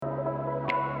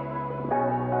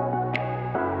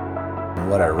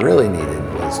what I really needed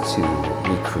was to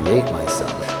recreate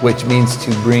myself, which means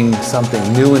to bring something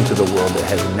new into the world that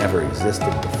has never existed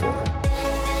before.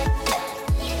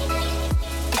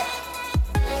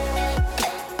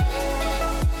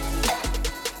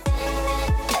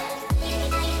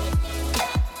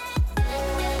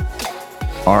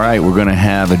 All right, we're going to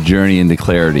have a journey into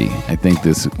clarity. I think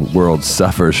this world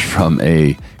suffers from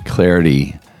a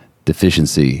clarity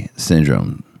deficiency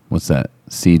syndrome. What's that?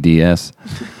 CDS?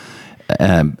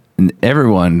 And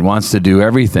everyone wants to do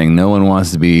everything. No one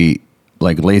wants to be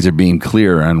like laser beam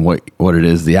clear on what it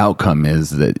is the outcome is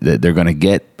that they're going to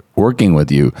get working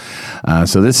with you.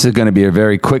 So this is going to be a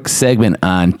very quick segment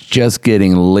on just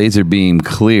getting laser beam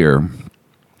clear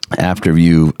after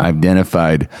you've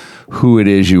identified who it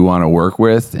is you want to work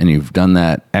with, and you've done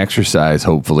that exercise,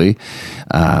 hopefully,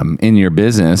 in your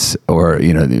business, or,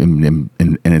 and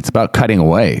it's about cutting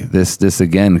away. This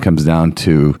again comes down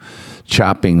to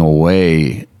chopping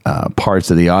away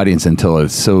parts of the audience until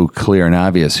it's so clear and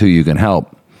obvious who you can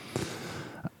help.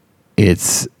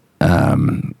 It's,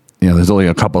 there's only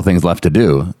a couple of things left to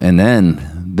do, and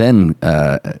then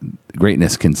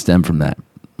greatness can stem from that.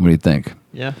 What do you think?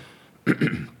 Yeah.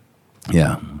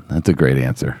 Yeah, that's a great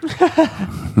answer.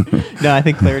 No, I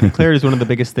think clarity is one of the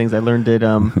biggest things. I learned it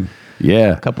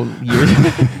a couple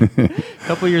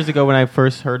years ago when I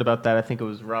first heard about that. I think it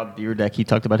was Rob Dyrdek. He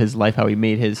talked about his life, how he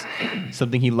made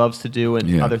something he loves to do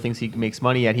and other things he makes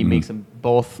money at. He makes them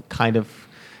both kind of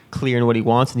clear in what he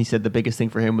wants, and he said the biggest thing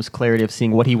for him was clarity of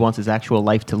seeing what he wants his actual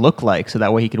life to look like, so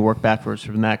that way he can work backwards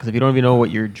from that. Because if you don't even know what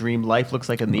your dream life looks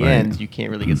like in the end, you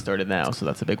can't really get started now. So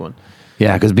that's a big one.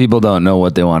 Yeah, because people don't know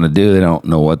what they want to do. They don't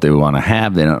know what they want to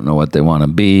have. They don't know what they want to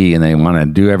be, and they want to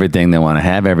do everything. They want to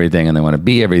have everything, and they want to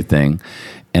be everything.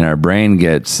 And our brain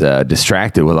gets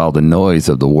distracted with all the noise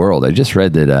of the world. I just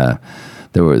read that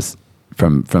there was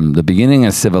from the beginning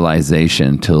of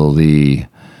civilization till the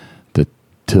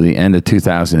end of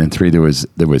 2003, there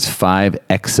was 5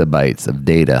 exabytes of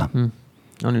data. I don't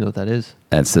even know what that is.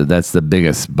 That's the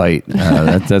biggest byte.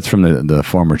 That's from the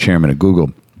former chairman of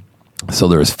Google. So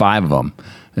there was 5 of them.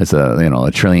 It's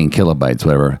a trillion kilobytes,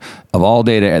 whatever, of all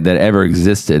data that ever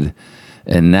existed.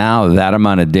 And now that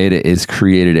amount of data is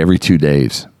created every 2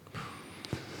 days.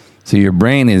 So your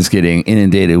brain is getting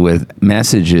inundated with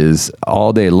messages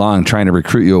all day long, trying to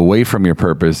recruit you away from your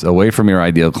purpose, away from your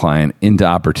ideal client, into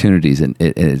opportunities, and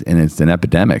it's an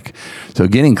epidemic. So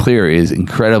getting clear is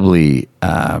incredibly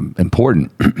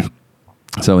important.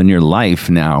 So in your life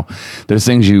now, there's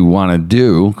things you want to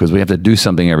do, because we have to do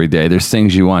something every day. There's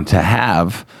things you want to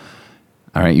have.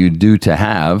 All right, you do to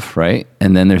have, right?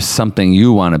 And then there's something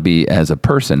you want to be as a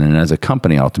person and as a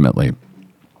company ultimately.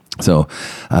 So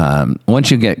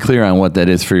once you get clear on what that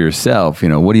is for yourself,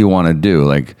 what do you want to do?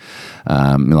 Like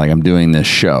I'm doing this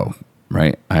show,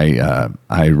 right?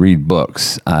 I read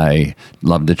books. I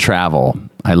love to travel.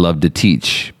 I love to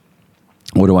teach.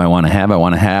 What do I want to have? I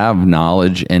want to have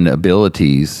knowledge and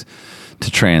abilities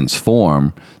to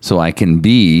transform so I can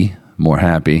be more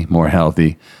happy, more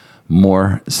healthy,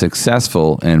 more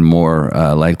successful, and more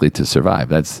likely to survive.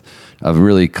 That's a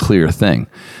really clear thing.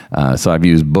 So I've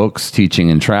used books,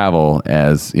 teaching, and travel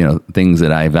as things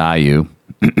that I value,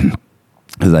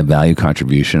 because I value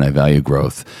contribution, I value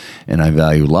growth, and I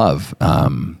value love.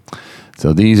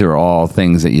 So these are all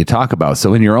things that you talk about.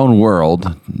 So in your own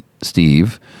world,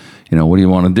 Steve, what do you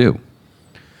want to do?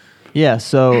 Yeah,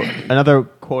 so another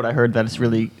quote I heard that is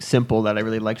really simple that I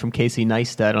really liked from Casey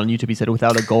Neistat on YouTube. He said,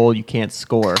 "Without a goal, you can't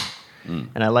score."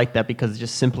 And I like that because it's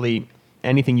just simply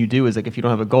anything you do is like, if you don't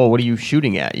have a goal, what are you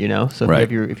shooting at? So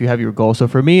if you have your goal. So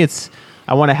for me,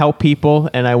 I want to help people,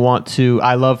 and I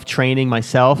love training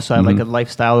myself. So I like a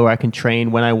lifestyle where I can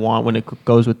train when I want, when it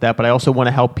goes with that. But I also want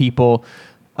to help people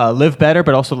live better,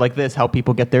 but also like this, help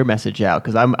people get their message out.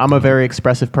 Because I'm a very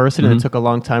expressive person, and it took a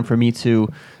long time for me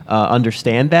to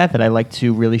understand that I like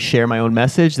to really share my own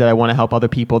message, that I want to help other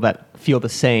people that feel the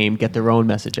same get their own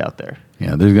message out there.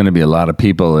 Yeah, there's going to be a lot of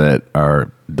people that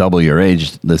are double your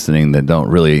age listening that don't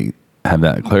really have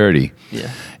that clarity.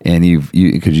 Yeah. And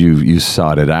you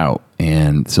sought it out.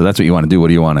 And so that's what you want to do. What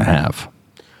do you want to have?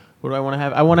 What do I want to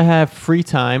have? I want to have free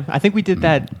time. I think we did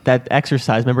that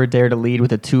exercise. Remember Dare to Lead with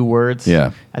the 2 words?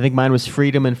 Yeah. I think mine was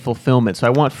freedom and fulfillment. So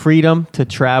I want freedom to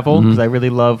travel, because I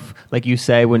really love, like you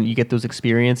say, when you get those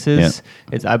experiences.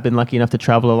 Yeah. I've been lucky enough to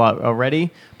travel a lot already,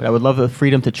 but I would love the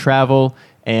freedom to travel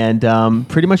and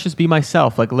pretty much just be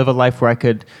myself, like live a life where I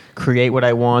could create what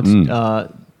I want,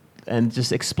 and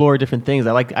just explore different things.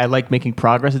 I like making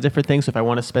progress at different things. So if I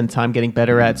want to spend time getting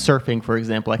better at surfing, for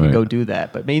example, I can go do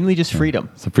that. But mainly just freedom.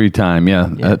 So free time,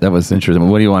 yeah. That was interesting.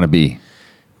 What do you want to be?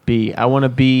 be. I want to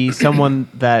be someone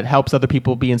that helps other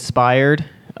people be inspired,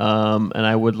 and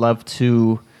I would love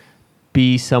to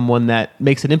be someone that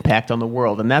makes an impact on the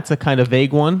world. And that's a kind of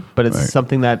vague one, but it's Right.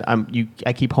 something that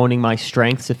I keep honing my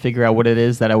strengths to figure out what it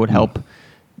is that I would help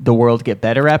the world get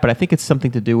better at. But I think it's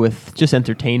something to do with just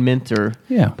entertainment or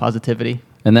Yeah. positivity.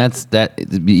 And that's that.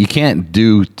 You can't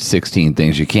do 16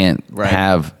 things. You can't Right.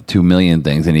 have 2 million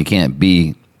things, and you can't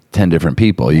be 10 different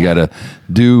people. You got to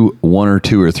do 1 or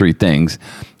 2 or 3 things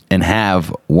and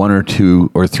have 1 or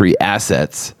 2 or 3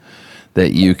 assets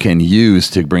that you can use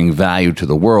to bring value to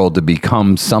the world to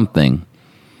become something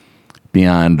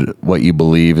beyond what you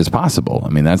believe is possible. I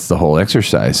mean, that's the whole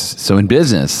exercise. So in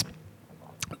business,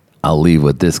 I'll leave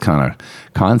with this kind of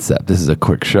concept. This is a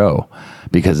quick show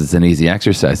because it's an easy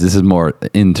exercise. This is more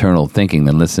internal thinking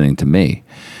than listening to me.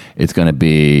 It's going to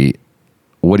be,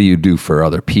 what do you do for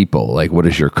other people? Like, what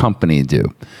does your company do?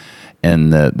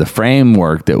 And the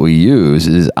framework that we use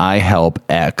is I help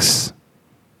X,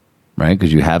 right?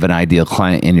 Because you have an ideal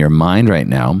client in your mind right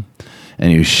now,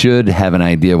 and you should have an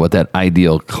idea what that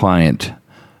ideal client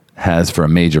has for a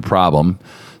major problem.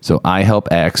 So I help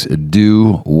X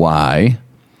do Y.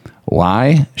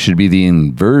 Y should be the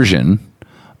inversion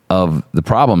of the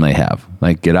problem they have.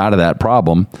 Like, get out of that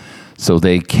problem so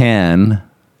they can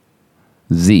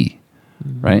Z,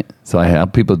 right? So I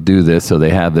help people do this so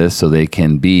they have this so they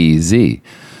can be Z.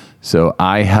 So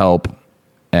I help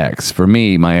X. For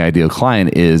me, my ideal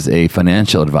client is a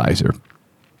financial advisor.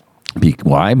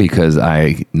 Why? Because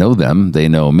I know them. They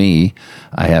know me.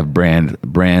 I have brand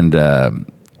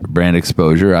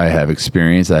exposure. I have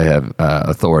experience. I have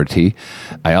authority.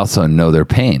 I also know their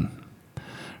pain,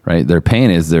 right? Their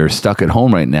pain is they're stuck at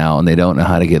home right now and they don't know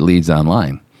how to get leads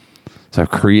online. So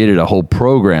I've created a whole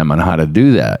program on how to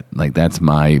do that. Like, that's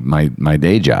my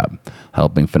day job,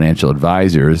 helping financial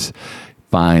advisors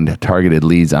find targeted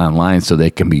leads online so they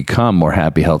can become more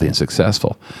happy, healthy, and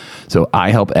successful. So I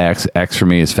help X. X for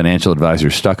me is financial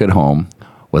advisors stuck at home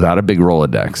without a big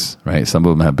Rolodex, right? Some of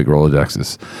them have big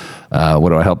Rolodexes. What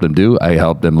do I help them do? I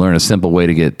help them learn a simple way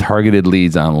to get targeted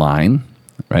leads online,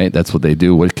 right? That's what they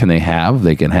do. What can they have?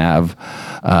 They can have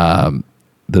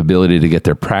the ability to get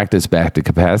their practice back to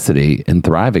capacity and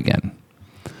thrive again.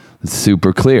 It's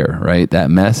super clear, right?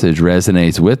 That message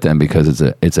resonates with them because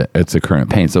it's a current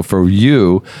pain. So for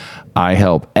you, I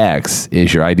help X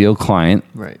is your ideal client,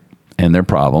 Right. and their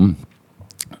problem.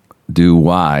 Do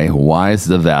Y. Y is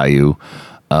the value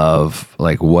of,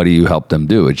 like, what do you help them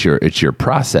do? It's your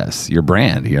process, your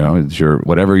brand. You know, it's your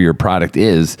whatever your product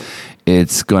is.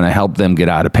 It's going to help them get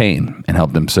out of pain and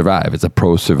help them survive. It's a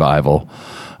pro-survival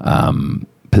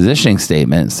positioning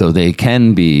statement, so they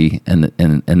can be, and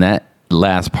that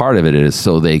last part of it is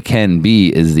so they can be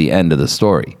is the end of the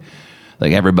story.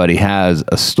 Like, everybody has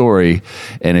a story,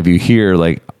 and if you hear,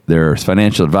 like, there's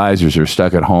financial advisors who are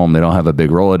stuck at home, they don't have a big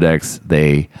Rolodex,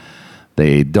 they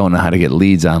don't know how to get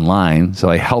leads online, so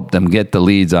I help them get the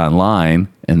leads online,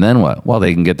 and then what? Well,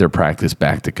 they can get their practice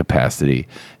back to capacity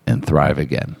and thrive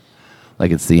again. Like,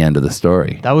 it's the end of the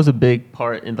story. That was a big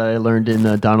part that I learned in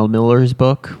Donald Miller's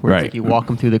book, where it's Right. like you walk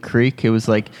them through the creek. It was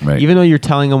like, Right. even though you're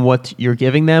telling them what you're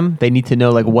giving them, they need to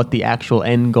know, like, what the actual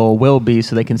end goal will be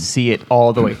so they can see it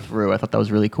all the way through. I thought that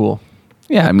was really cool.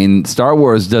 Yeah, I mean, Star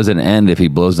Wars doesn't end if he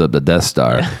blows up the Death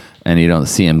Star and you don't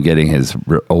see him getting his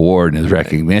award and his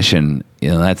recognition. You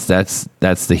know,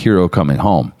 that's the hero coming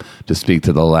home, to speak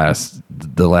to the last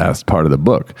part of the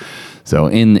book. So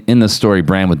in the story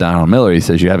Brand with Donald Miller, he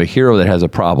says you have a hero that has a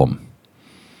problem,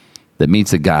 that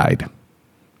meets a guide,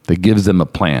 that gives them a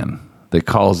plan, that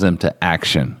calls them to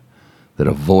action, that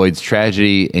avoids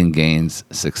tragedy and gains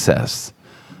success.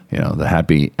 You know, the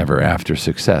happy ever after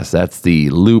success. That's the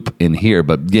loop in here.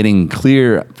 But getting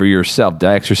clear for yourself, the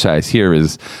exercise here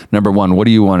is, number one, what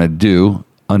do you want to do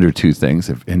under 2 things?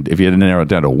 If you had to narrow it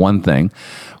down to 1 thing,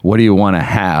 what do you want to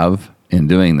have in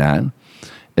doing that?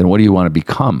 And what do you want to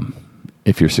become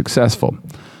if you're successful?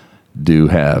 Do,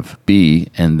 have, be.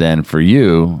 And then for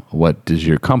you, what does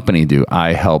your company do?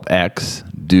 I help X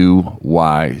do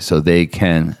Y so they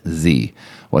can Z.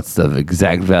 What's the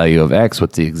exact value of X?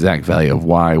 What's the exact value of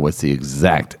Y? What's the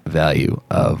exact value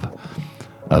of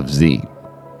Z?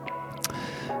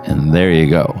 And there you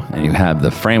go. And you have the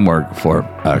framework for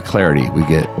clarity. We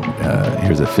get,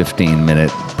 here's a 15-minute,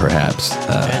 perhaps,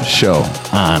 show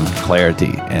on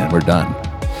clarity, and we're done.